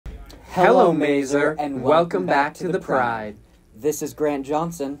Hello, Mazer, and welcome back to the Pride. This is Grant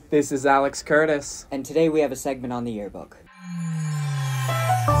Johnson. This is Alex Curtis. And today we have a segment on the yearbook.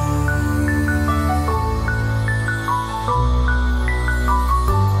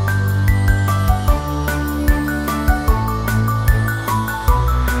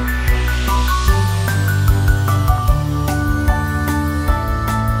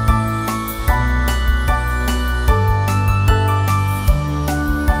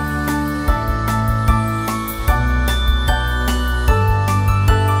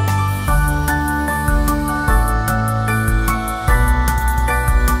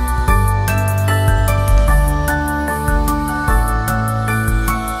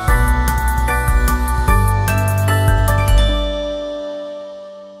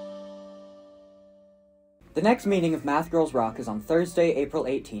 The next meeting of Math Girls Rock is on Thursday, April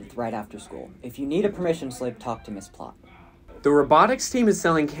 18th, right after school. If you need a permission slip, talk to Miss Plott. The robotics team is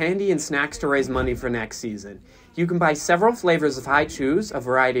selling candy and snacks to raise money for next season. You can buy several flavors of High Chews, a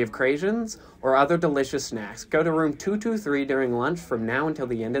variety of craisins, or other delicious snacks. Go to room 223 during lunch from now until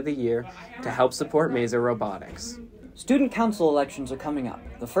the end of the year to help support Mazer Robotics. Student council elections are coming up.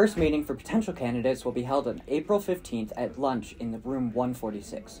 The first meeting for potential candidates will be held on April 15th at lunch in the room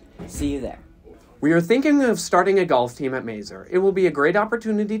 146. See you there. We are thinking of starting a golf team at Mazer. It will be a great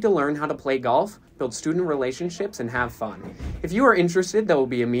opportunity to learn how to play golf, build student relationships, and have fun. If you are interested, there will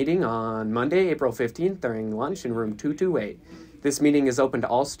be a meeting on Monday, April 15th during lunch in room 228. This meeting is open to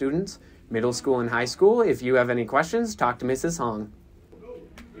all students, middle school and high school. If you have any questions, talk to Mrs. Hong.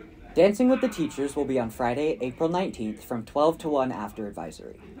 Dancing with the Teachers will be on Friday, April 19th from 12 to 1 after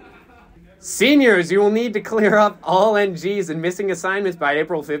advisory. Seniors, you will need to clear up all NGs and missing assignments by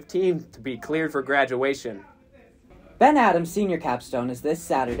April 15th to be cleared for graduation. Ben Adams Senior Capstone is this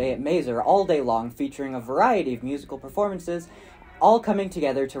Saturday at Mazer all day long, featuring a variety of musical performances, all coming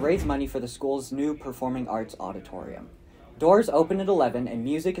together to raise money for the school's new Performing Arts Auditorium. Doors open at 11 and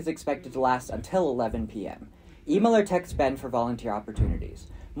music is expected to last until 11 p.m. Email or text Ben for volunteer opportunities.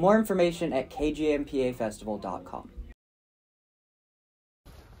 More information at kgmpafestival.com.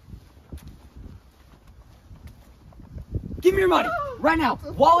 Give me your money! Right now!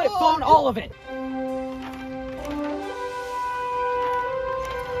 Wallet, phone, all of it!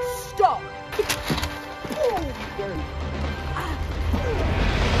 Stop!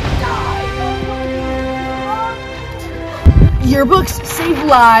 Yearbooks save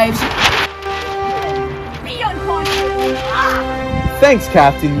lives! Be unconscious! Thanks,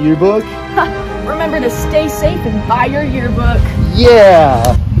 Captain Yearbook. Remember to stay safe and buy your yearbook.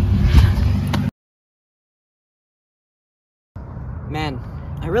 Yeah! Man,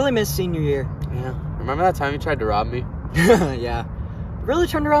 I really miss senior year. Yeah. Remember that time you tried to rob me? Yeah. Really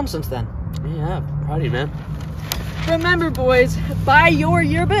turned around since then. Yeah, proud of you, man. Remember, boys, buy your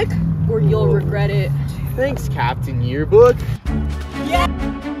yearbook or you'll regret it. Thanks, Captain Yearbook. Yeah!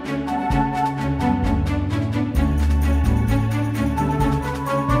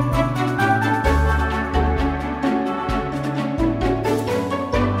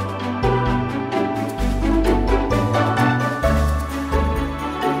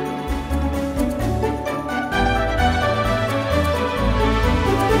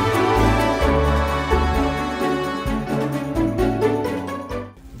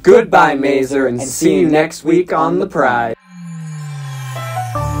 Goodbye, Mazer, and see you next week on the Pride.